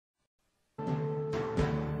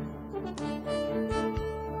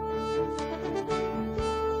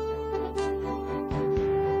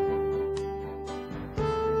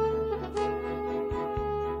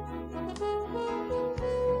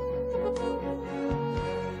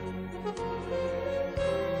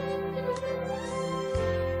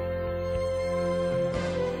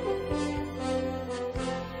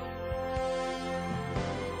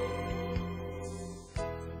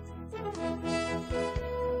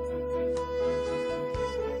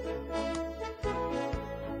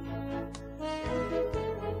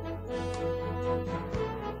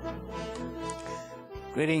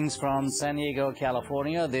Greetings from San Diego,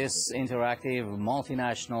 California. This interactive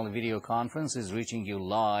multinational video conference is reaching you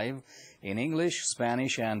live in English,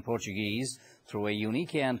 Spanish, and Portuguese through a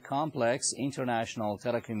unique and complex international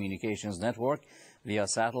telecommunications network via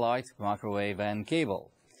satellite, microwave, and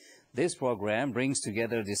cable. This program brings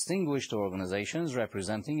together distinguished organizations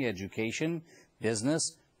representing education,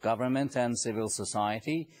 business, government, and civil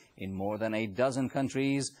society in more than a dozen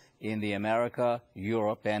countries in the America,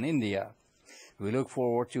 Europe, and India. We look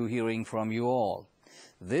forward to hearing from you all.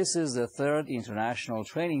 This is the third International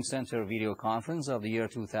Training Center video conference of the year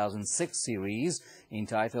 2006 series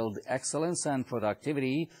entitled Excellence and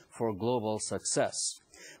Productivity for Global Success.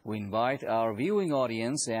 We invite our viewing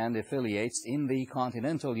audience and affiliates in the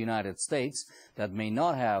continental United States that may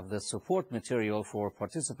not have the support material for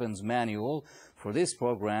participants' manual for this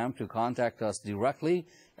program to contact us directly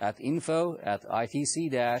at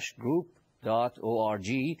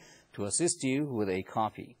info@itc-group.org to assist you with a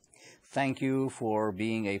copy. Thank you for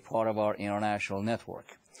being a part of our international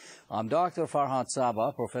network. I'm Dr. Farhad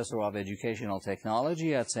Saba, Professor of Educational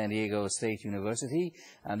Technology at San Diego State University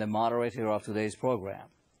and the moderator of today's program.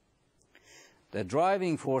 The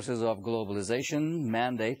driving forces of globalization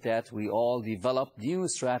mandate that we all develop new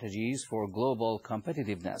strategies for global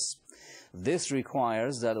competitiveness. This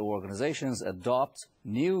requires that organizations adopt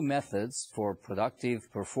new methods for productive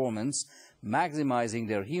performance, maximizing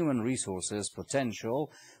their human resources potential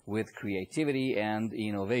with creativity and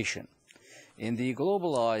innovation. In the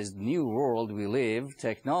globalized new world we live,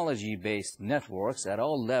 technology-based networks at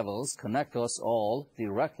all levels connect us all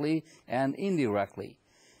directly and indirectly.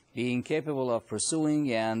 Being capable of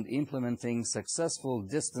pursuing and implementing successful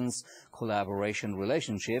distance collaboration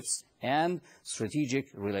relationships and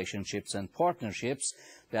strategic relationships and partnerships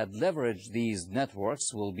that leverage these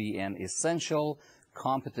networks will be an essential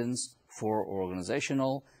competence for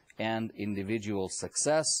organizational and individual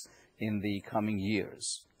success in the coming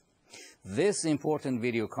years. This important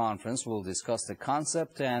video conference will discuss the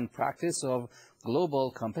concept and practice of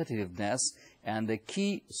global competitiveness and the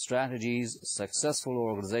key strategies successful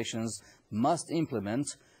organizations must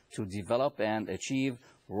implement to develop and achieve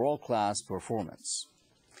world-class performance.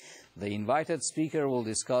 The invited speaker will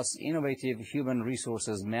discuss innovative human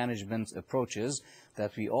resources management approaches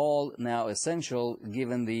that we all now essential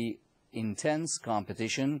given the intense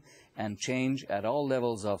competition and change at all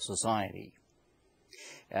levels of society.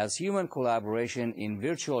 As human collaboration in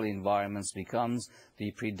virtual environments becomes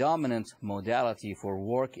the predominant modality for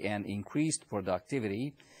work and increased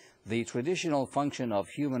productivity, the traditional function of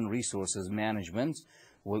human resources management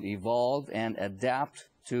will evolve and adapt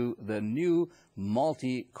to the new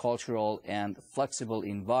multicultural and flexible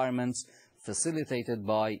environments facilitated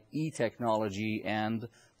by e-technology and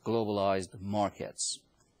globalized markets.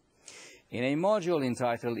 In a module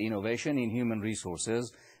entitled Innovation in Human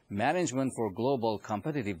Resources, Management for Global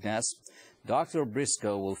Competitiveness, Dr.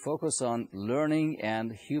 Briscoe will focus on learning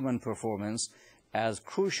and human performance as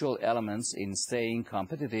crucial elements in staying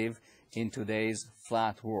competitive in today's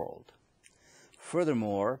flat world.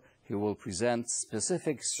 Furthermore, he will present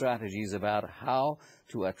specific strategies about how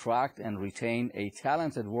to attract and retain a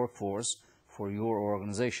talented workforce for your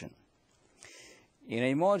organization. In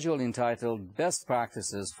a module entitled Best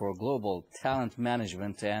Practices for Global Talent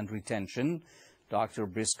Management and Retention, Dr.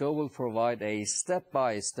 Briscoe will provide a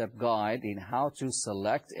step-by-step guide in how to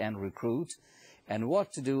select and recruit and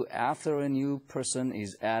what to do after a new person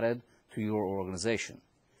is added to your organization.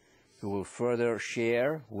 He will further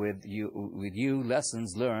share with you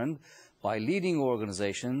lessons learned by leading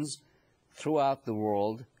organizations throughout the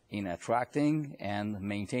world in attracting and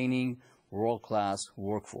maintaining world-class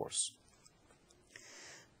workforce.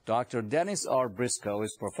 Dr. Dennis R. Briscoe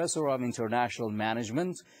is Professor of International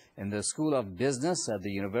Management in the School of Business at the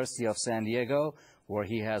University of San Diego, where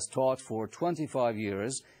he has taught for 25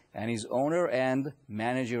 years and is owner and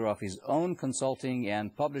manager of his own consulting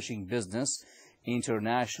and publishing business,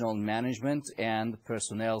 International Management and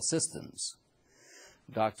Personnel Systems.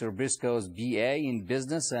 Dr. Briscoe's BA in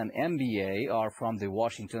Business and MBA are from the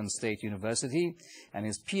Washington State University, and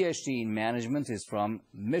his PhD in Management is from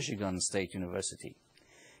Michigan State University.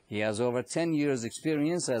 He has over 10 years'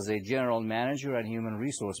 experience as a general manager and human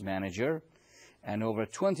resource manager, and over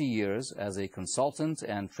 20 years as a consultant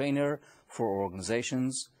and trainer for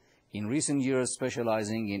organizations, in recent years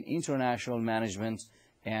specializing in international management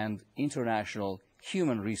and international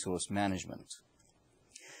human resource management.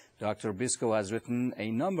 Dr. Briscoe has written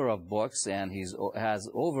a number of books, and he has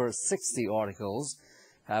over 60 articles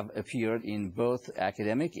have appeared in both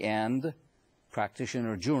academic and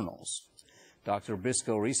practitioner journals. Dr.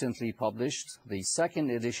 Briscoe recently published the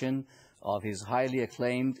second edition of his highly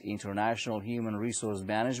acclaimed International Human Resource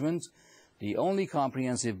Management, the only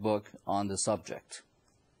comprehensive book on the subject.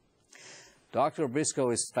 Dr. Briscoe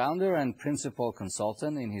is founder and principal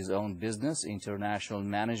consultant in his own business, International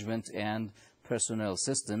Management and Personnel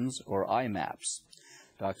Systems, or IMAPS.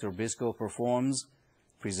 Dr. Briscoe performs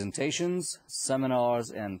presentations,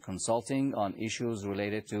 seminars, and consulting on issues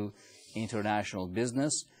related to international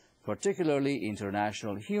business, particularly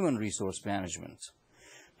international human resource management.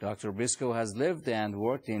 Dr. Briscoe has lived and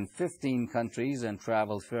worked in 15 countries and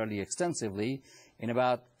traveled fairly extensively in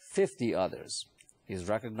about 50 others. He is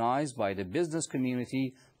recognized by the business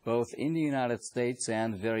community both in the United States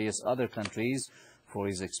and various other countries for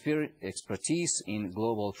his expertise in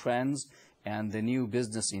global trends and the new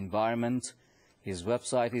business environment. His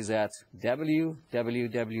website is at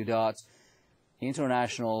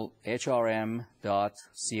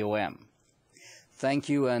www.internationalhrm.com. Thank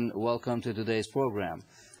you and welcome to today's program.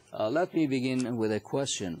 Let me begin with a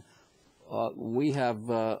question. We have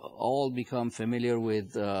all become familiar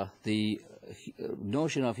with the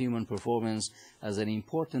notion of human performance as an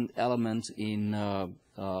important element in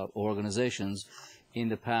organizations in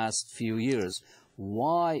the past few years.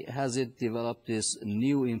 Why has it developed this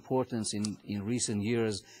new importance in recent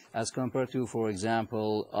years as compared to, for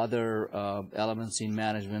example, other elements in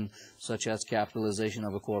management, such as capitalization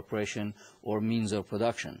of a corporation or means of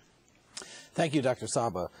production? Thank you, Dr.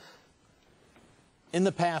 Saba. In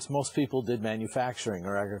the past, most people did manufacturing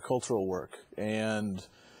or agricultural work, and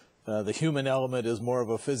the human element is more of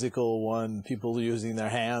a physical one, people using their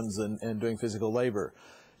hands and doing physical labor.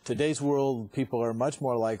 Today's world, people are much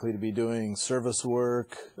more likely to be doing service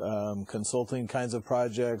work, consulting kinds of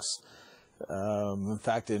projects. In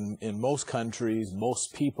fact, in most countries,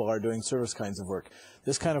 most people are doing service kinds of work.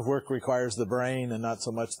 This kind of work requires the brain and not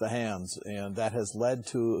so much the hands, and that has led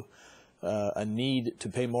to a need to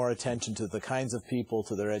pay more attention to the kinds of people,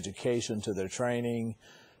 to their education, to their training.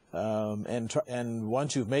 And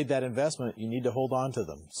once you've made that investment, you need to hold on to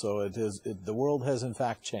them. So the world has, in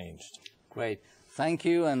fact, changed. Great. Thank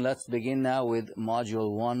you, and let's begin now with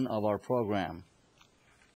Module 1 of our program.